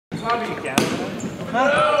Keep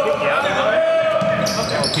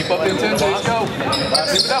up the intensity, let's go.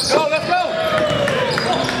 Keep it up, go, let's go.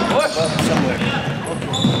 Push.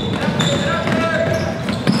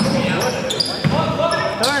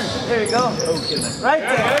 Turn, there you go. Right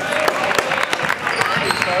there.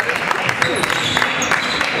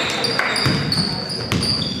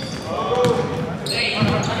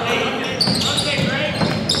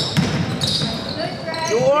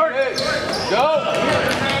 George. Go.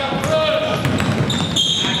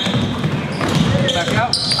 Back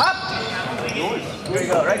out. Up. There you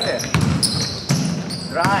go, right there.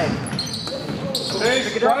 Drive.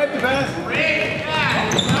 Drive the best.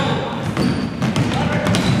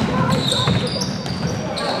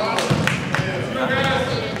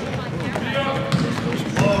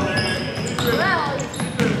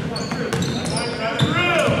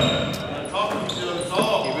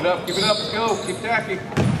 Keep it up, let's go. Keep tacking.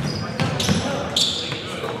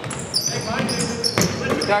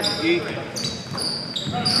 Keep tacking, Gee.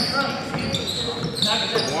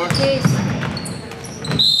 More.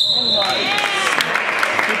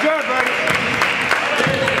 Good job, buddy.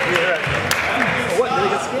 What, did he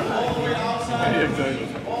get skinned? Yeah, exactly.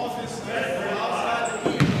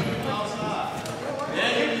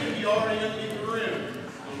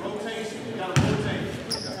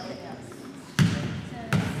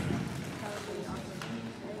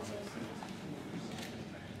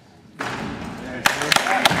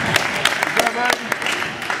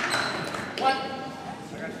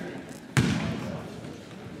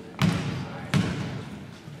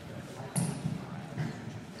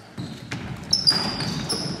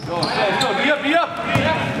 Go, be up, be up!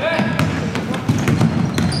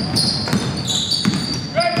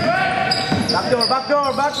 Back door, back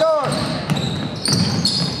door, back door!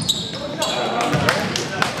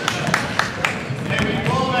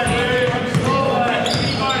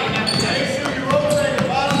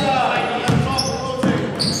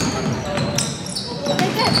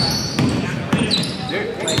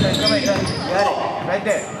 Come on, got it, right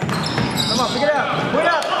there. Come on, pick it up, put it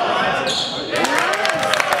up!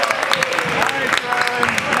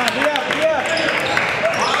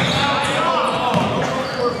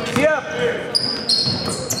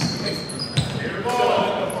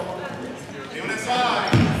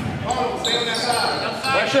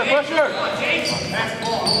 Pressure!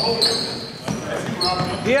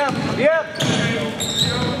 Yep, yep!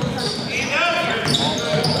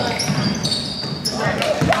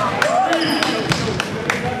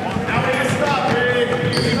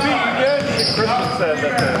 Christian said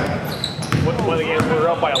that when the games were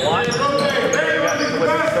up by a lot, you got with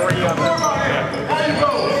 30 on the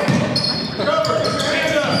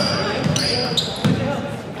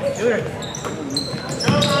Do it.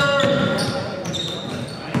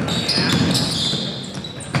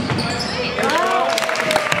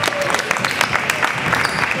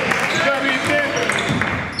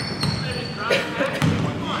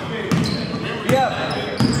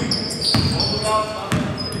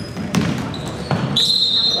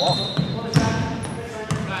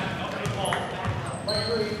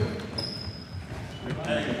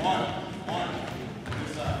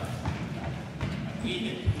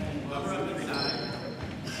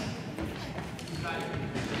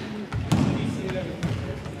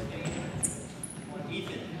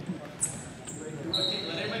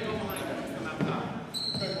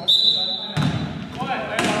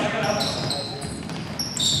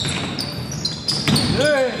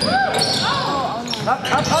 Up,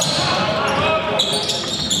 up, up.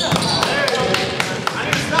 I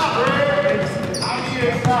need to stop, man. I need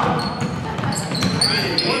to stop.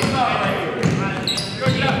 One stop right here.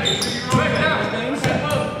 Good job.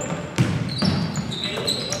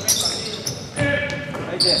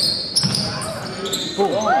 Right there.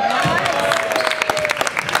 Boom.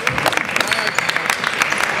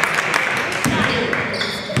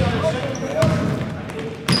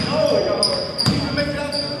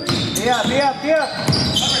 Yeah, be up, be up.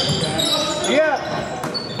 Be up.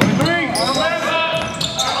 23.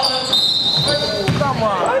 Come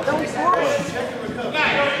on. Don't slow it.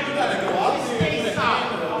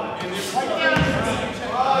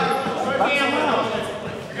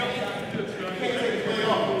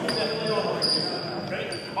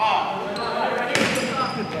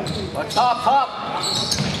 Top, top.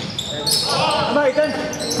 Come on, Ethan.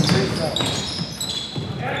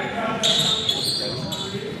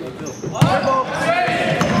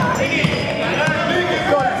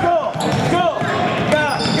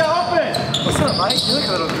 Mike, you look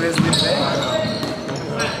a little grizzly today.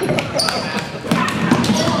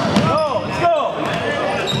 Go, let's go.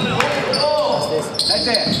 Right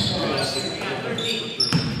there.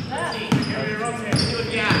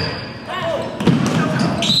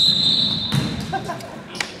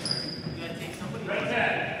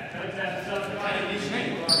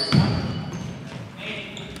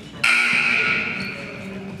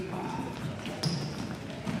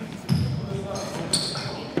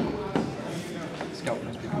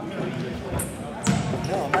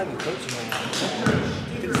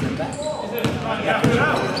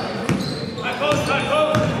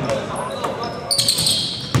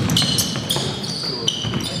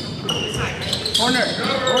 Corner.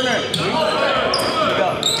 Corner. Here you go.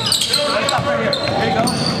 Stop right here. Here you go.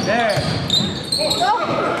 There.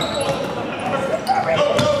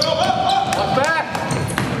 What's back?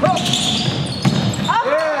 Go.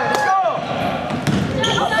 Yeah, let's go.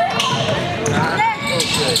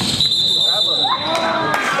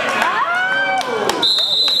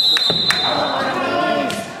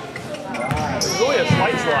 It's really a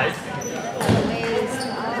slight slide.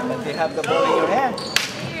 But they have the ball in your hand.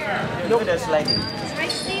 Look at that sliding. It's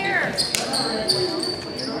right there.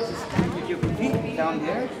 With your feet down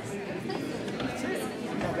there.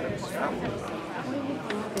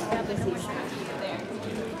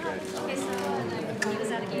 He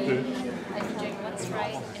was at a game. I was doing what's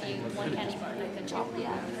right, and he one candy bar, like the chocolate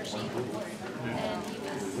Hershey. And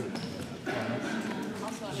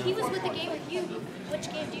he was with the game with you. Which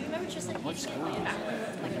game? Do you remember? Tristan? Which game? Like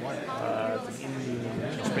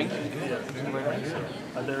Spring?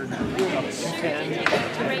 They're doing up to 10.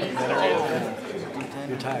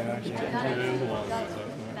 You're tired, aren't you?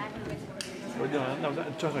 We're doing, no,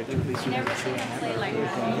 trust me, they Never seen him play like that.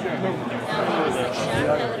 That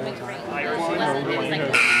would have been great. It was like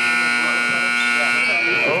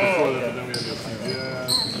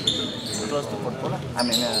Close to Portola? I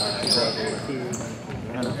mean,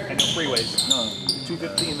 and no freeways. no.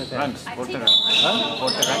 250 in the tank. Runs. Portola. Huh?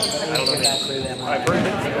 Portola. I've heard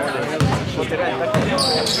it. Portola.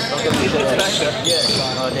 Yes.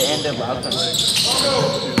 The end of Alton.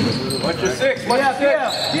 What's your six? What's your six?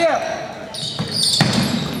 Yeah.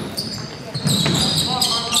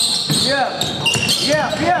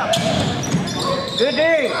 Good D.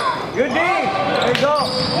 Good D. There you go.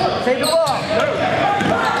 Take the ball.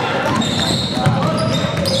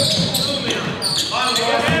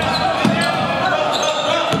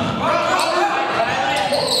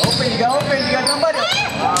 Open, you got somebody.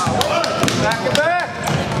 Back it back.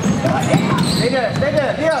 Stay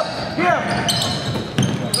there. Yeah.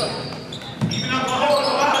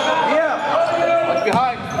 What's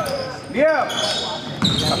behind? Yeah.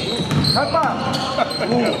 Help up.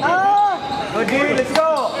 Good D, let's go.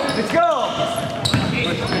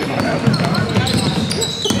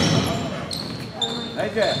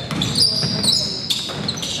 Right there.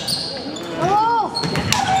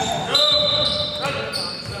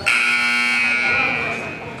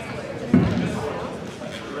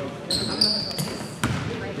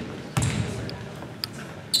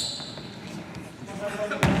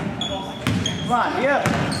 Come on, yep.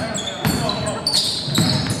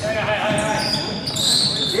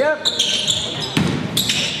 Yeah,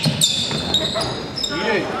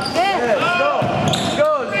 let's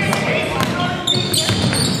go.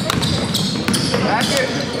 Back it.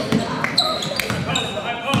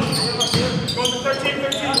 Go to 13.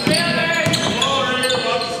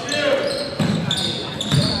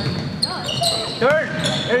 Turn.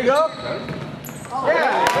 There you go.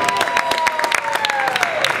 Yeah.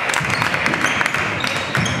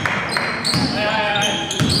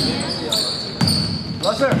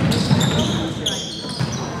 Closer.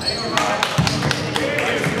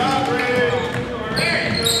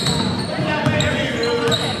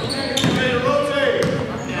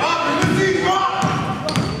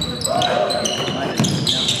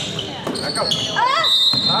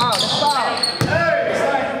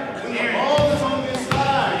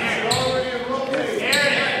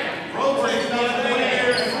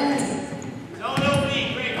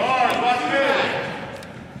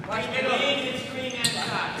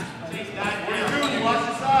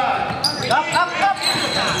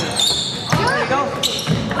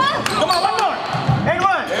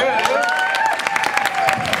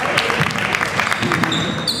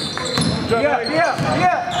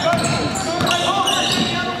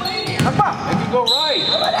 Go right.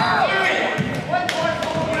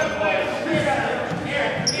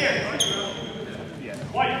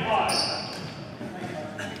 White fly.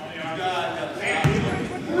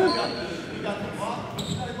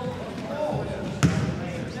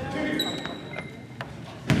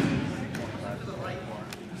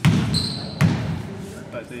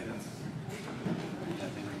 But they didn't.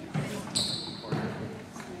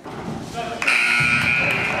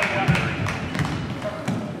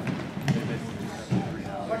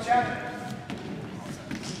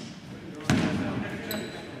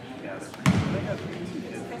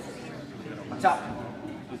 What's up?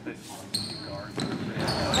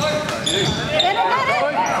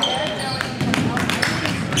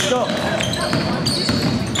 Go.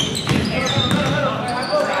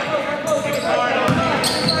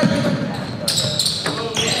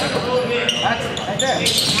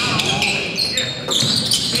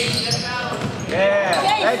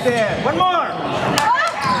 Yeah, right there. One more.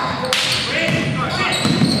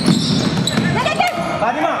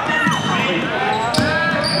 Line him up.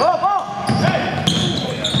 Ball, ball.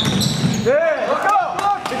 Good. Let's go.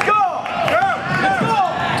 Let's go. Let's go.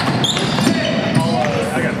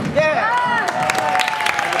 Yeah.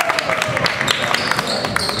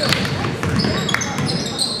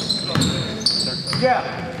 Yeah.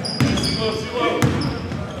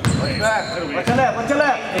 Back. Watch your left. Watch your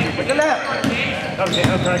left. Watch your left. Okay,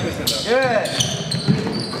 I'm practicing though. Good.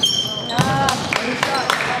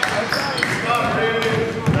 All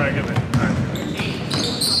right, good man. All right.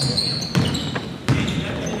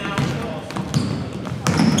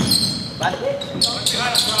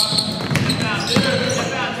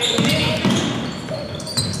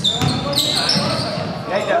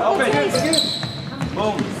 Right there. Open.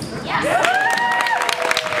 Boom.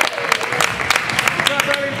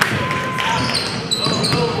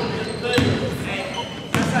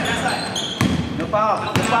 No foul.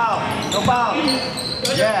 No foul. No foul.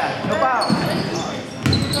 Yeah. No foul.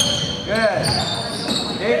 Good.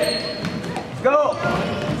 Let's go.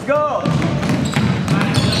 Let's go.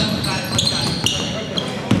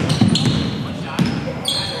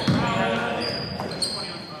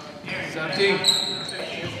 17.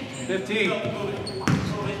 15.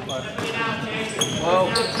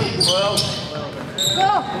 12. 12. Go!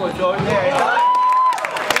 Come on, Jordan. There you go.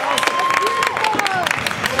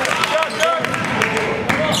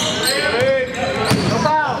 No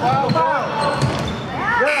foul. No foul.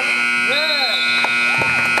 Good.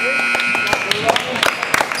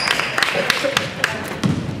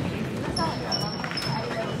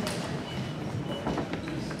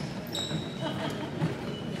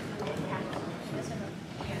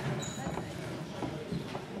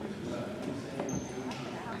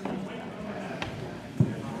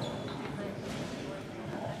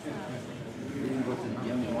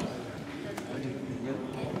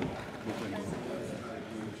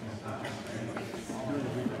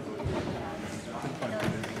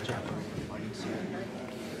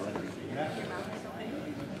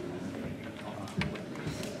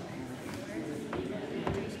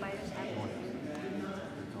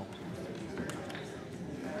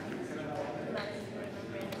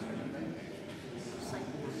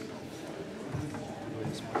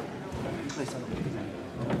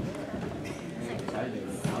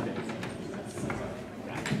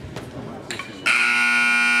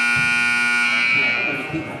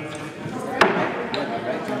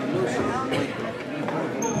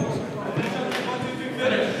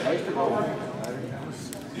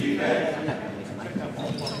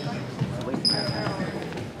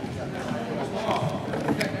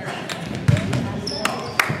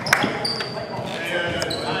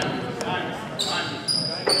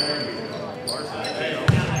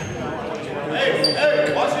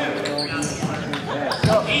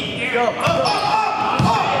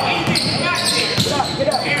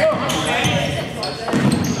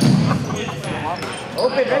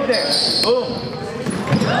 Open right there. Boom.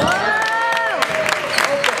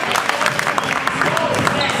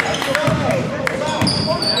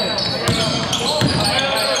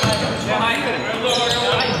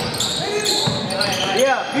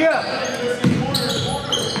 Yeah, yeah.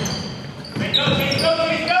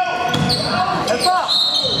 Let's go.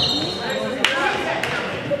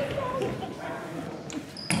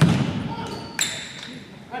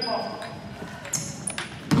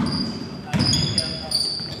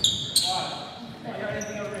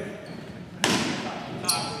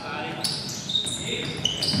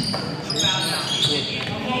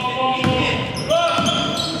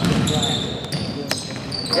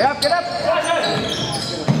 Get up, get up.